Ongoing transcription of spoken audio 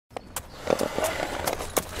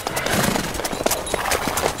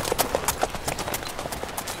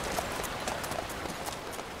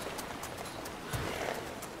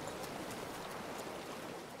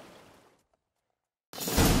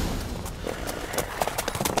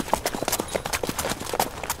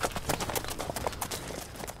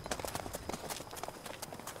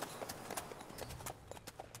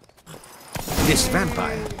This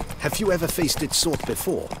vampire, have you ever faced its sort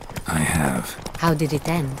before? I have. How did it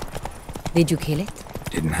end? Did you kill it?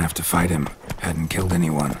 Didn't have to fight him. Hadn't killed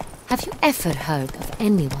anyone. Have you ever heard of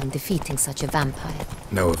anyone defeating such a vampire?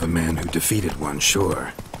 Know of a man who defeated one,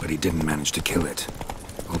 sure, but he didn't manage to kill it.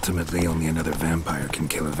 Ultimately, only another vampire can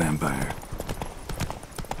kill a vampire.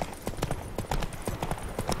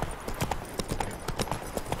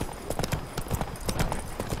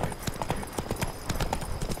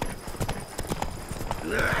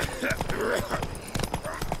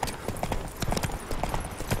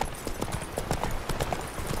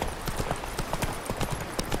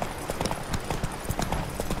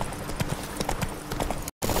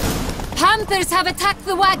 Panthers have attacked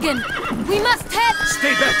the wagon! We must head!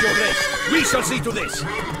 Stay back, your grace! We shall see to this!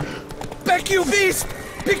 Back, you beast!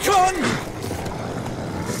 Begone!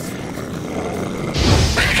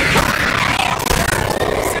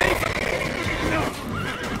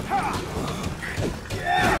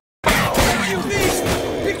 You beast!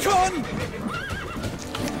 Begone!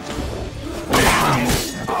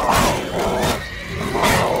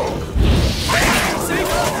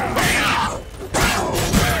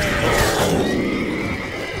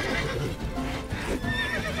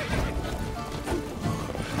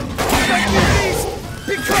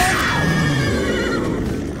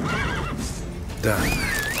 Done.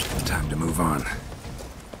 Time to move on.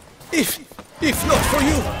 If not for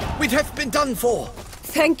you, we'd have been done for.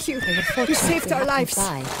 Thank you. You saved our lives.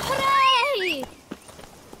 Hooray!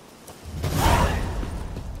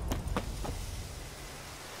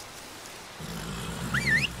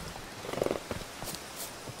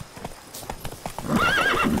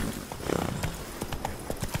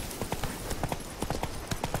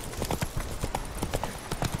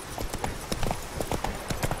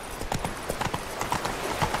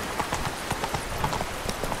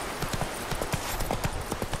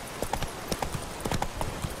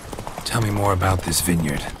 Tell me more about this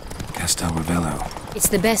vineyard, Castelravello. It's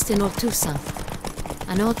the best in all Toussaint.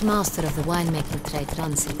 An old master of the winemaking trade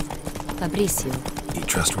runs it. Fabrizio. He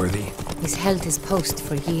trustworthy? He's held his post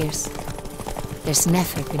for years. There's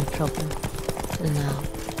never been a problem. Till now.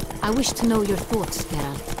 I wish to know your thoughts,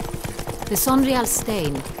 Geralt. The SANGREAL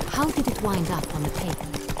stain, how did it wind up on the table?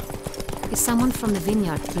 Is someone from the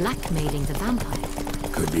vineyard blackmailing the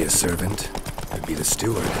vampire? Could be a servant. Could be the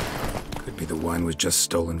steward. Could be the wine was just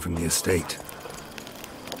stolen from the estate.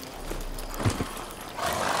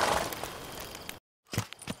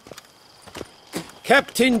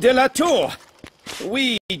 Captain de la Tour,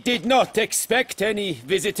 we did not expect any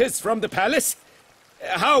visitors from the palace.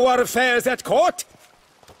 How are affairs at court?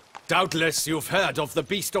 Doubtless you've heard of the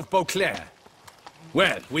Beast of Beauclair.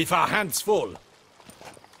 Well, we've our hands full.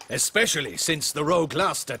 Especially since the rogue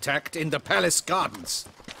last attacked in the palace gardens.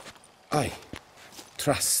 I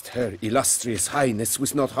trust Her Illustrious Highness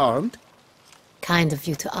was not harmed? Kind of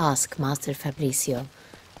you to ask, Master Fabrizio.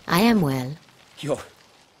 I am well. Your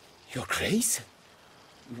Grace?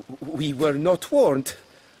 We were not warned.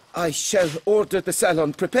 I shall order the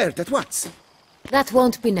salon prepared at once. That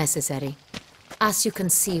won't be necessary. As you can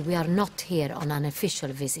see, we are not here on an official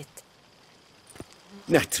visit.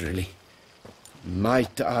 Naturally.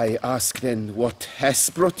 Might I ask then what has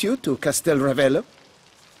brought you to Castelravello?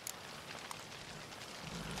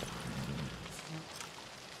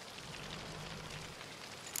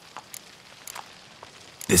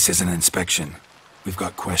 This is an inspection. We've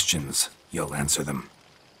got questions. You'll answer them.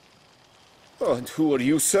 Oh, and who are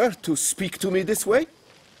you, sir, to speak to me this way?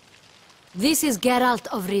 This is Geralt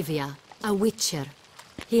of Rivia, a witcher.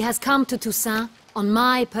 He has come to Toussaint on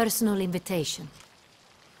my personal invitation.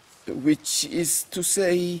 Which is to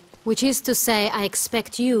say... Which is to say, I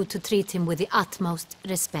expect you to treat him with the utmost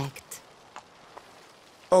respect.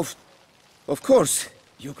 Of course,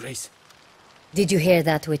 Your Grace. Did you hear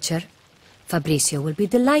that, Witcher? Fabrizio will be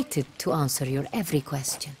delighted to answer your every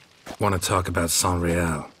question. Want to talk about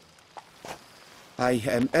SANGREAL? I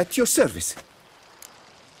am at your service.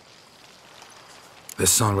 The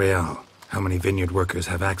SANGREAL. How many vineyard workers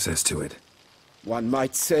have access to it? One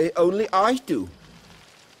might say only I do.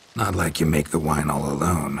 Not like you make the wine all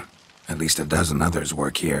alone. At least a dozen others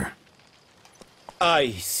work here.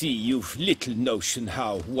 I see you've little notion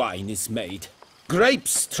how wine is made.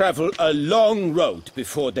 Grapes travel a long road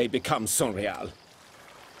before they become SANGREAL.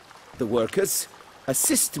 The workers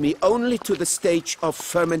assist me only to the stage of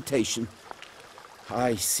fermentation.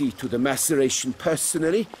 I see to the maceration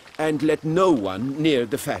personally and let no one near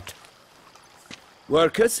the fat.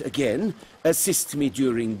 Workers, again, assist me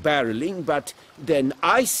during barreling, but then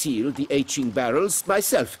I seal the aging barrels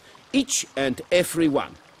myself, each and every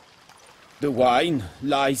one. The wine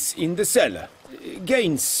lies in the cellar,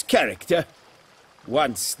 gains character,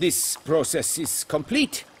 Once this process is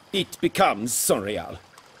complete, it becomes SANGREAL.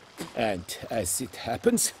 And as it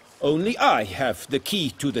happens, only I have the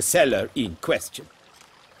key to the cellar in question.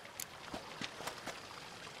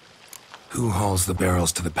 Who hauls the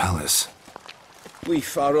barrels to the palace?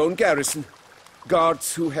 We've our own garrison.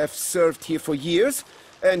 Guards who have served here for years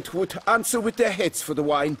and would answer with their heads for the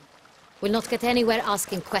wine. We'll not get anywhere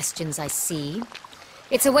asking questions, I see.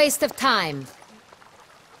 It's a waste of time.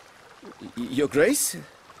 Your Grace?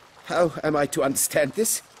 How am I to understand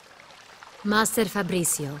this? Master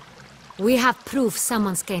Fabricio, we have proof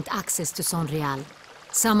someone's gained access to SANGREAL.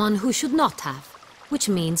 Someone who should not have, which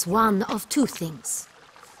means one of two things.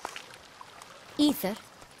 Either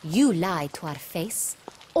you lie to our face,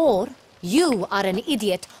 or you are an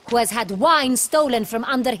idiot who has had wine stolen from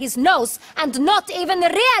under his nose and not even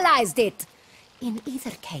realized it. In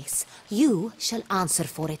either case, you shall answer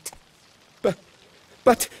for it.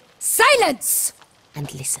 But... Silence!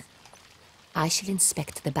 And listen. I shall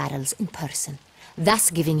inspect the barrels in person,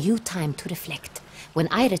 thus giving you time to reflect. When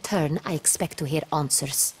I return, I expect to hear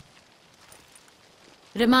answers.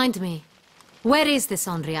 Remind me, where is the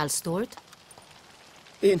SANGREAL stored?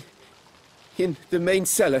 In the main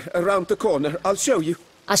cellar, around the corner. I'll show you.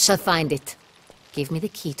 I shall find it. Give me the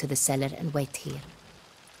key to the cellar and wait here.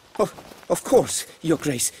 Oh, of course, Your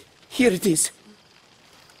Grace. Here it is.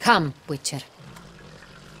 Come, Witcher.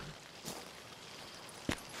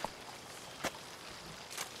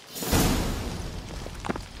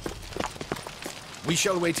 We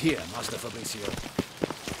shall wait here, Master Fabricio.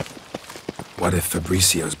 What if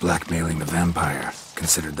Fabricio's blackmailing the vampire?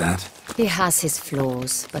 Considered that? He has his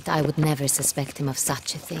flaws, but I would never suspect him of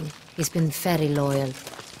such a thing. He's been very loyal.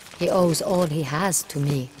 He owes all he has to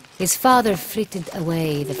me. His father frittered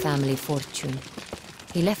away the family fortune.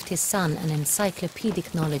 He left his son an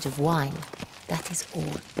encyclopedic knowledge of wine. That is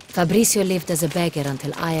all. Fabricio lived as a beggar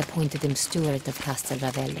until I appointed him steward of Castel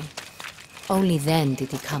Ravelli. Only then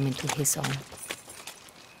did he come into his own.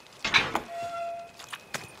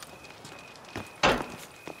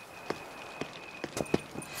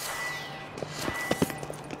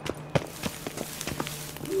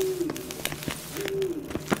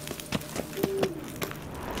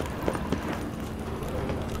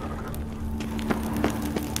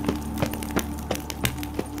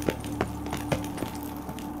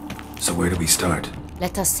 So where do we start?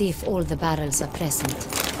 Let us see if all the barrels are present.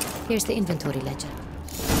 Here's the inventory ledger.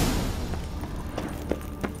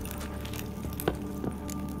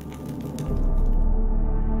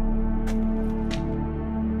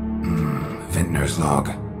 Vintner's log.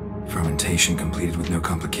 Fermentation completed with no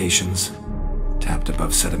complications. Tapped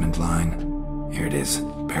above sediment line. Here it is.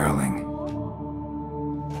 Barreling.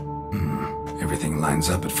 Everything lines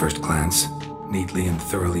up at first glance. Neatly and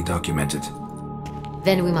thoroughly documented.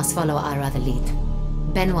 Then we must follow our other lead.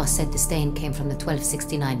 Benoit said the stain came from the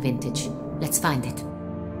 1269 vintage. Let's find it.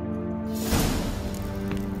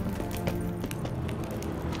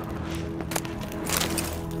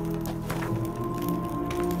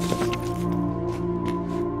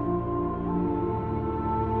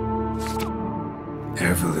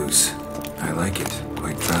 Ervelous. I like it.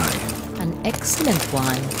 Quite dry. An excellent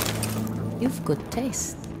wine. You've good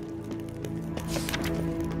taste.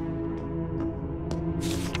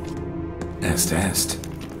 Est.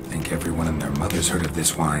 Think everyone and their mother's heard of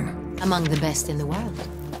this wine. Among the best in the world.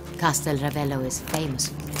 Castel Ravello is famous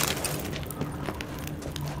for it.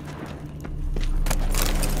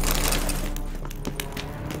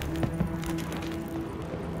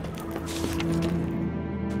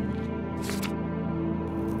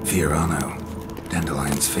 Fiorano.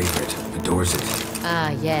 Dandelion's favorite. Adores it.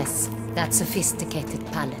 Ah, yes. That sophisticated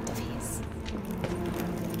palate of his.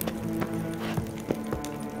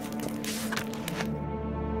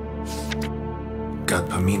 Got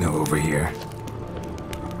Pomino over here.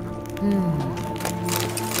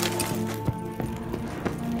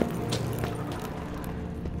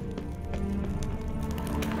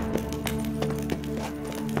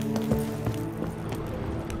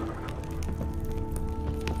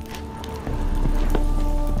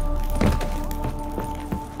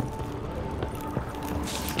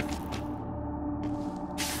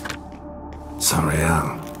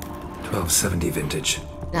 SANGREAL. 1270 vintage.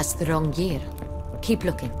 That's the wrong year. Keep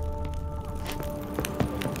looking.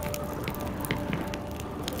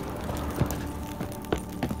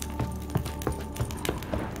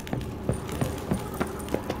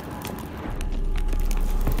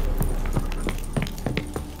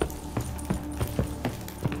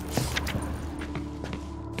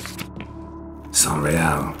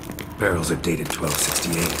 SANGREAL. Barrels are dated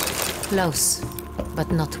 1268. Close,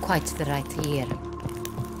 but not quite the right year.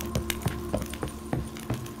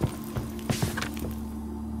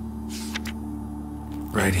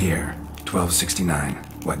 Right here. 1269.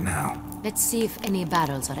 What now? Let's see if any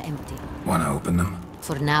barrels are empty. Wanna open them?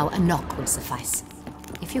 For now, a knock will suffice.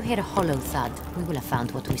 If you hear a hollow thud, we will have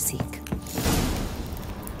found what we seek.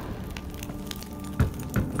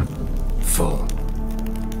 Full.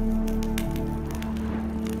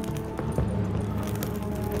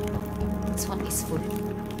 This one is full.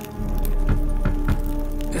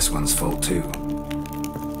 This one's full too.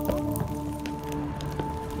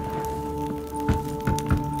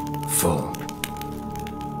 Full.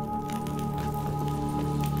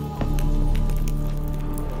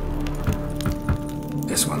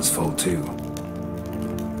 This one's full too.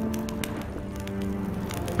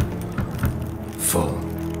 Full.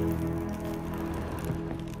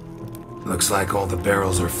 Looks like all the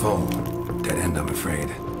barrels are full. Dead end, I'm afraid.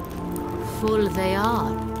 Full they are.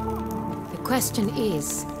 The question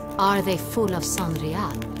is, are they full of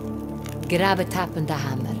SANGREAL? Grab a tap and a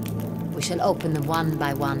hammer. We shall open them one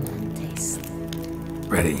by one and taste.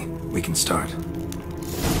 Ready. We can start.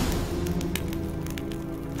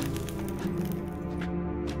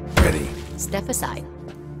 Ready. Step aside.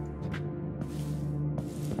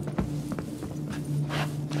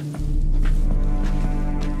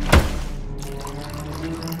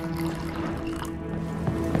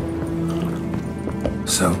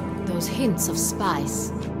 So, Those hints of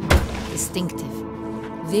spice. Distinctive.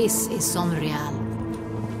 This is SANGREAL.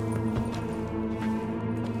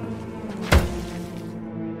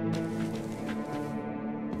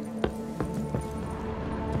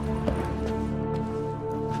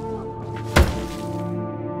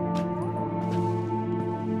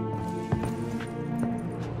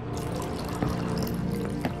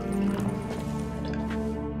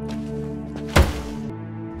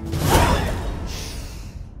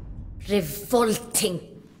 Revolting,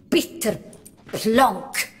 bitter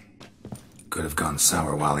plonk. could have gone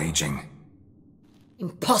sour while aging.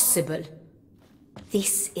 Impossible.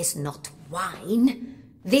 This is not wine.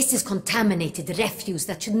 This is contaminated refuse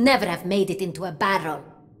that should never have made it into a barrel.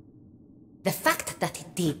 The fact that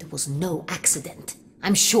it did was no accident,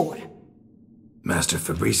 I'm sure. Master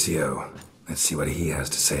Fabricio, let's see what he has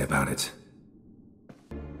to say about it.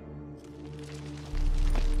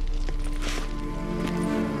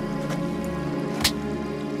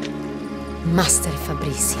 Master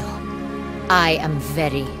Fabricio, I am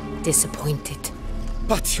very disappointed.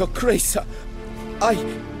 But, Your Grace,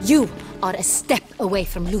 You are a step away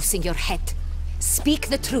from losing your head. Speak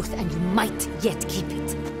the truth and you might yet keep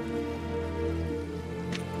it.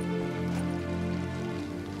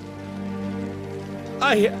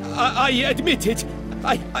 I admit it.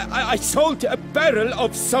 I sold a barrel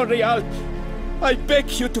of SANGREAL. I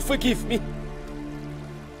beg you to forgive me.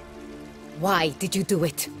 Why did you do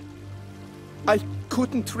it? I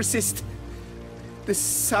couldn't resist. The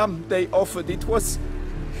sum they offered, it was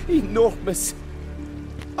enormous.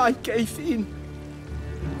 I gave in.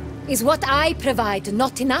 Is what I provide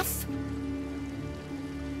not enough?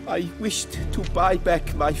 I wished to buy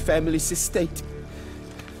back my family's estate.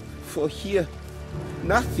 For here,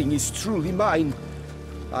 nothing is truly mine.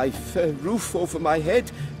 I've a roof over my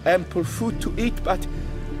head, ample food to eat, but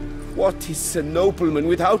what is a nobleman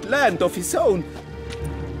without land of his own?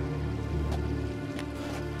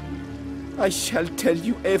 I shall tell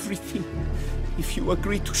you everything, if you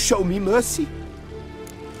agree to show me mercy.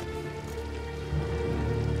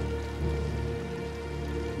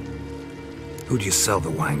 Who'd you sell the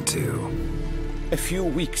wine to? A few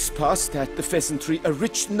weeks past at the pheasantry, a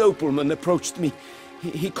rich nobleman approached me.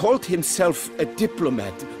 He called himself a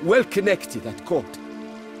diplomat, well connected at court.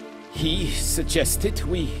 He suggested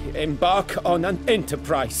we embark on an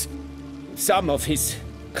enterprise. Some of his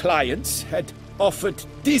clients had offered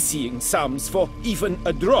dizzying sums for even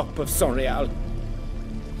a drop of SANGREAL.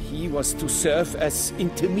 He was to serve as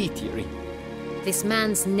intermediary. This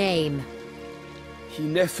man's name. He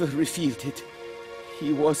never revealed it.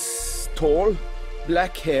 He was tall,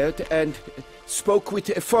 black-haired, and spoke with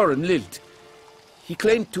a foreign lilt. He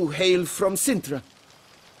claimed to hail from Sintra.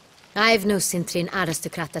 I've no Cintrin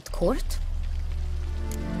aristocrat at court.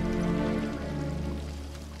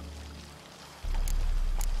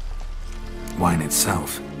 Wine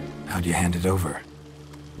itself. How'd you hand it over?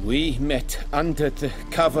 We met under the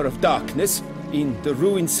cover of darkness in the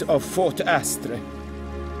ruins of Fort Astre.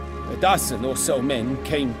 A dozen or so men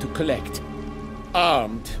came to collect.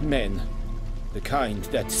 Armed men. The kind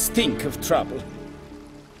that stink of trouble.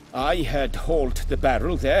 I had hauled the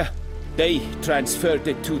barrel there. They transferred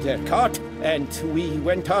it to their cart, and we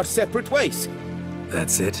went our separate ways.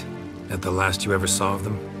 That's it? That the last you ever saw of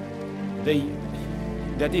them?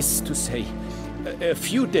 That is to say, a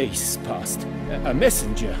few days passed. A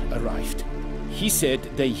messenger arrived. He said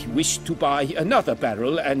they wished to buy another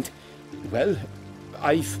barrel and, well,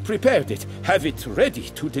 I've prepared it. Have it ready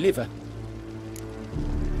to deliver.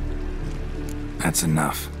 That's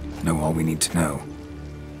enough. Know all we need to know.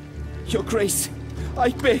 Your Grace, I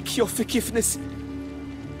beg your forgiveness.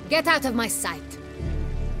 Get out of my sight.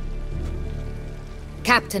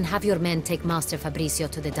 Captain, have your men take Master Fabrizio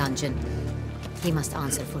to the dungeon. He must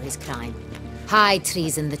answer for his crime. High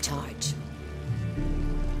treason the charge.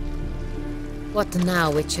 What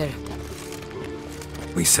now, Witcher?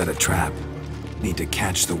 We set a trap. Need to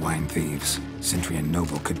catch the wine thieves. Sentry and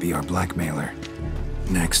Noble could be our blackmailer.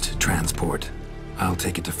 Next, transport. I'll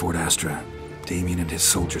take it to Fort Astra. Damien and his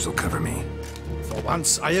soldiers will cover me. For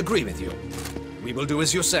once, I agree with you. We will do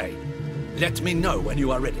as you say. Let me know when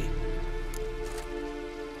you are ready.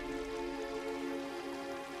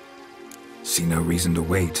 See no reason to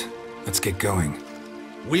wait. Let's get going.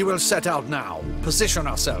 We will set out now. Position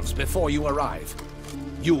ourselves before you arrive.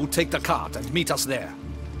 You take the cart and meet us there.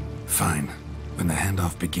 Fine. When the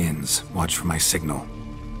handoff begins, watch for my signal.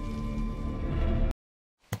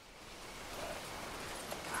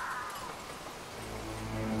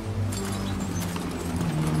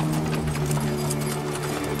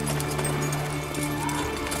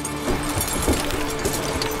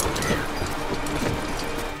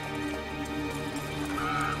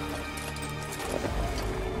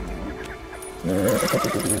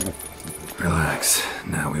 Relax.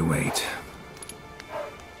 Now we wait.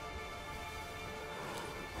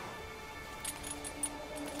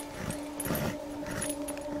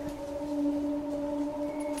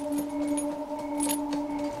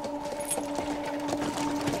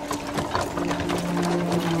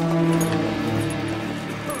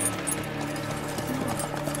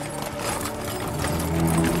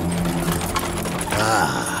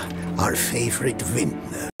 Our favorite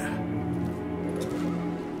vintner.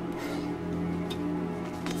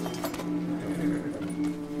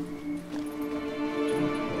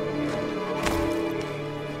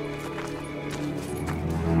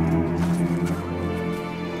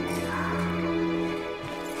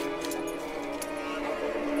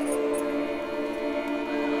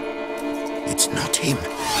 It's not him.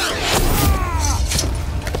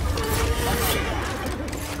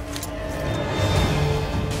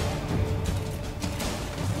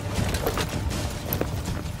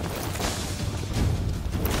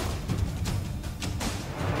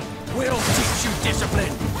 We'll teach you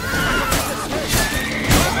discipline!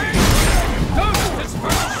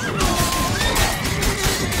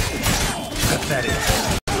 Pathetic.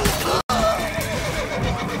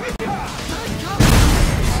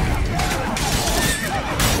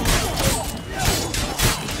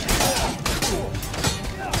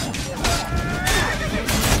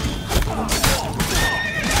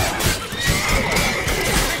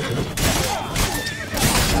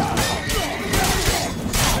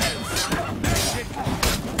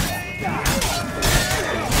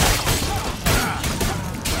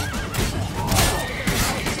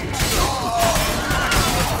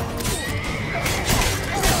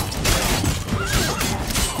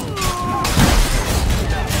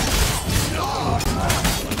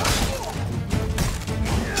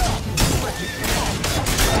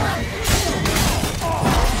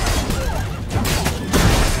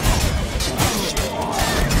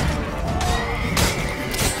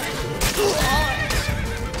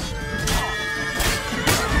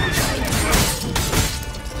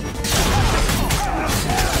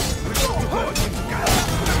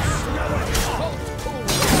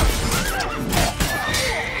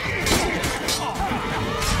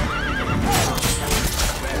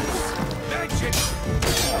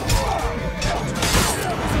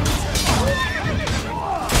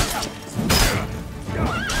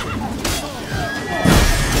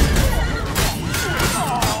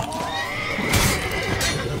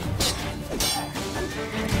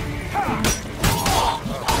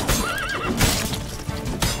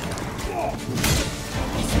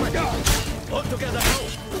 All together now.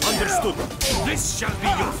 Understood. This shall be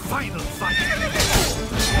your final fight.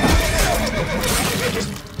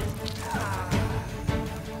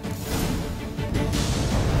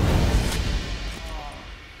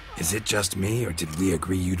 Is it just me, or did we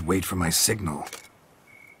agree you'd wait for my signal?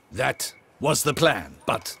 That was the plan,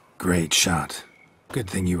 but... Great shot. Good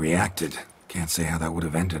thing you reacted. Can't say how that would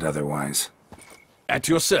have ended otherwise. At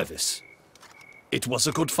your service. It was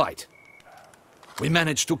a good fight. We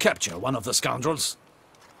managed to capture one of the scoundrels.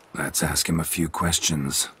 Let's ask him a few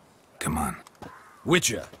questions. Come on.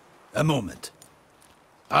 Witcher, a moment.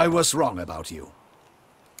 I was wrong about you.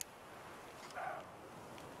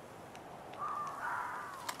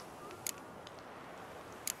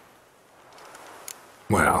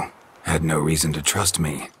 Well, had no reason to trust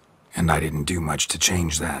me, and I didn't do much to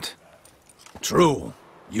change that. True.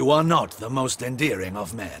 You are not the most endearing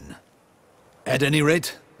of men. At any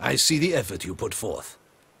rate, I see the effort you put forth.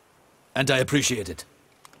 And I appreciate it.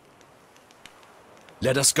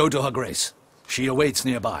 Let us go to her grace. She awaits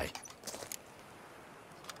nearby.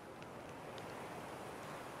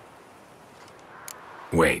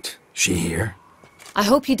 Wait, she here? I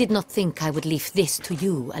hope you did not think I would leave this to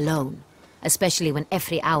you alone, especially when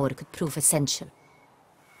every hour could prove essential.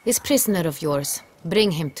 This prisoner of yours,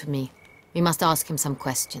 bring him to me. We must ask him some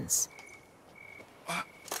questions.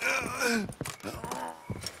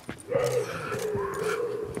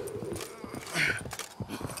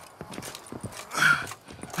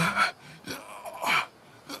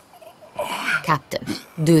 Captain,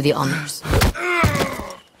 do the honors.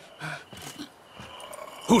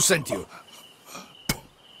 Who sent you?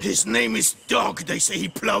 His name is Dog. They say he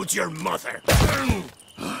plowed your mother.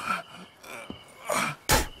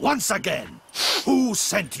 Once again, who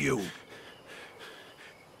sent you?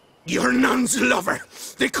 Your nun's lover.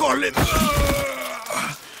 They call him...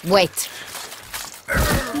 Wait.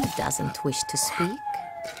 He doesn't wish to speak.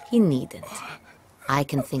 He needn't. I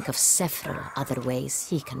can think of several other ways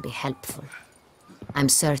he can be helpful. I'm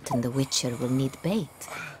certain the Witcher will need bait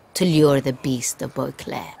to lure the beast of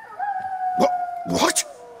Beauclair. What?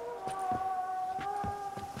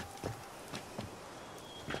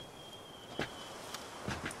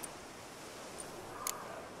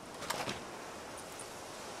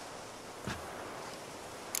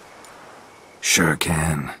 Sure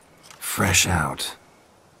can. Fresh out.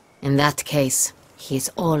 In that case, he is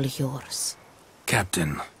all yours.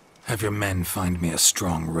 Captain, have your men find me a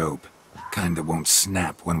strong rope. Kind that won't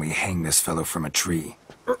snap when we hang this fellow from a tree.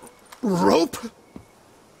 Rope?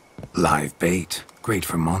 Live bait. Great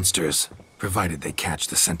for monsters, provided they catch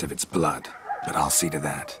the scent of its blood. But I'll see to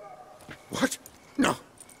that. What? No.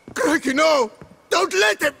 Crikey, no! Don't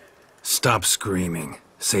let him! Stop screaming.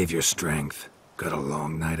 Save your strength. Got a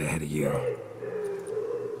long night ahead of you.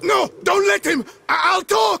 No! Don't let him! I'll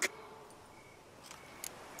talk!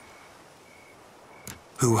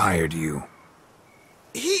 Who hired you?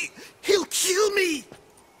 He'll kill me!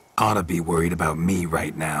 Ought to be worried about me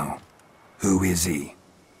right now. Who is he?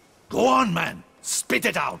 Go on, man. Spit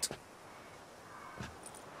it out.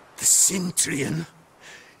 The Centurion.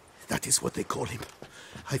 That is what they call him.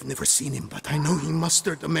 I've never seen him, but I know he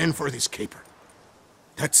mustered a man for this caper.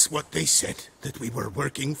 That's what they said, that we were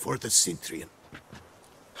working for the Centurion.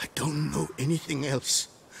 I don't know anything else.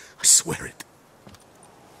 I swear it.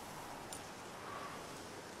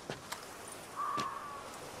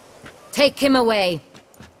 Take him away.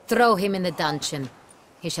 Throw him in the dungeon.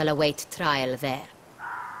 He shall await trial there.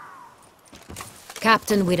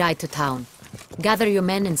 Captain, we ride to town. Gather your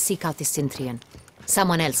men and seek out the Centurion.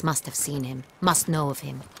 Someone else must have seen him, must know of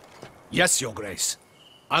him. Yes, Your Grace.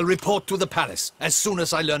 I'll report to the palace as soon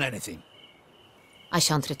as I learn anything. I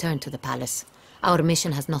shan't return to the palace. Our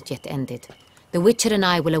mission has not yet ended. The Witcher and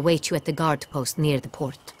I will await you at the guard post near the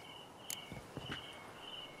port.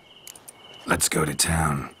 Let's go to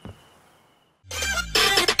town.